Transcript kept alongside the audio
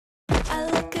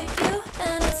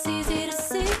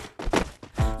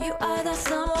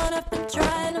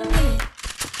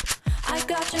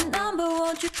got your number,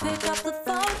 won't you pick up the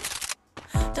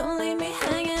phone? Don't leave me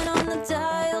hanging on the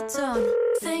dial tone.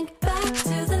 Think back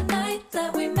to the night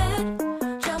that we met,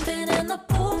 jumping in the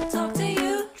pool, talk to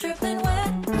you, dripping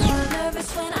wet.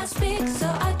 Nervous when I speak, so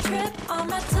I trip on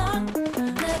my tongue.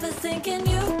 Never thinking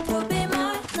you would be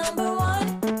my number one.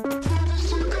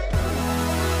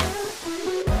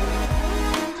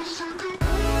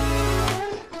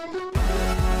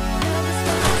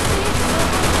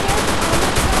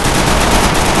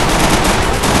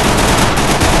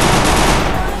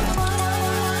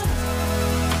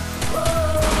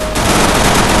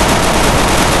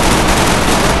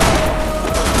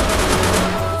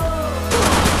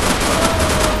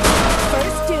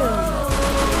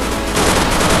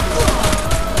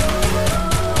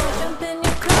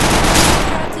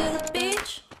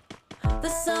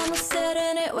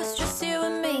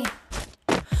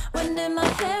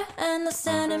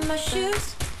 Sand in my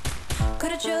shoes.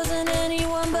 Could've chosen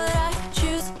anyone, but I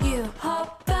choose you.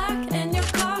 Hop back in your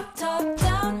car, top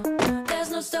down. There's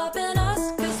no stopping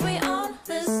us, cause we own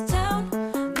this town.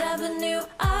 Never knew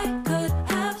I could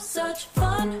have such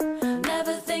fun.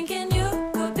 Never thinking you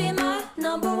could be my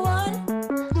number one.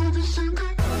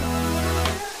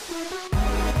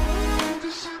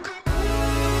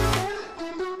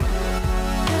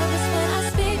 Nervous when I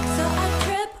speak, so I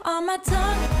trip on my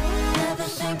tongue. Never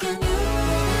thinking you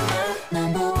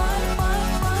number one.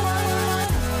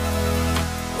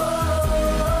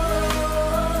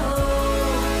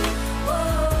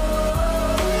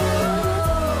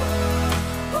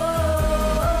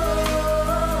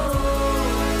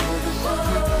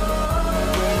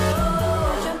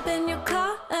 Jump in your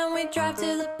car and we drive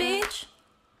to the beach.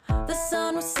 The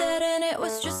sun was setting, it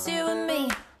was just you and me.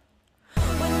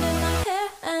 Wind in my hair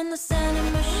and the sand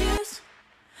in my shoes.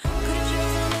 Could've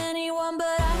chosen anyone,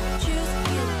 but I choose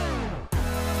you.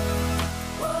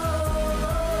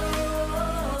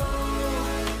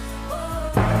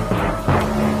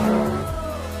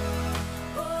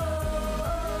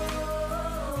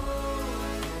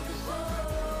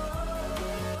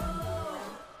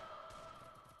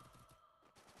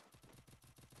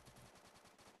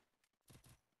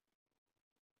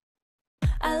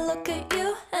 I look at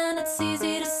you and it's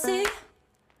easy to see.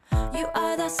 You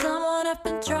are that someone I've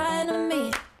been trying to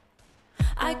meet.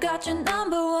 I got your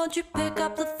number, won't you pick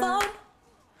up the phone?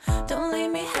 Don't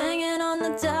leave me hanging on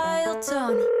the dial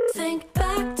tone. Think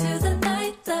back to the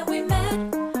night that we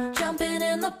met, jumping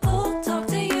in the pool, talk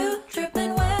to you,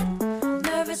 dripping wet.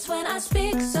 Nervous when I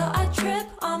speak, so I trip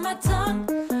on my tongue.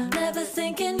 Never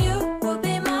thinking you would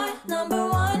be my number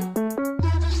one.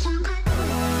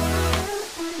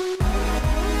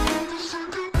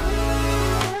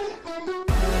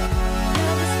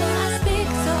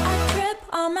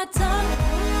 On my tongue,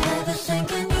 never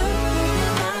thinking you would be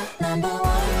my number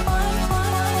one.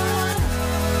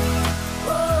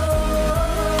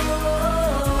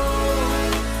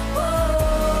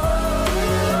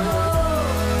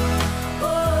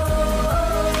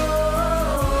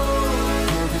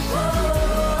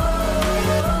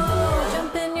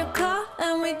 Jump in your car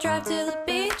and we drive to the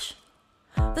beach.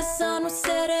 The sun was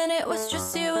setting, it was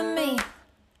just you and me.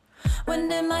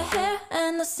 Wind in my hair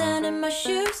and the sand in my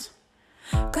shoes.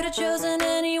 Could've chosen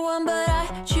anyone, but I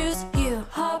choose you.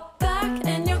 Hop back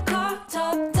in your car,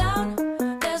 top down.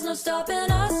 There's no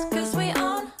stopping us, cause we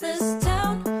own this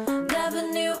town. Never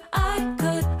knew I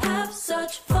could have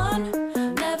such fun.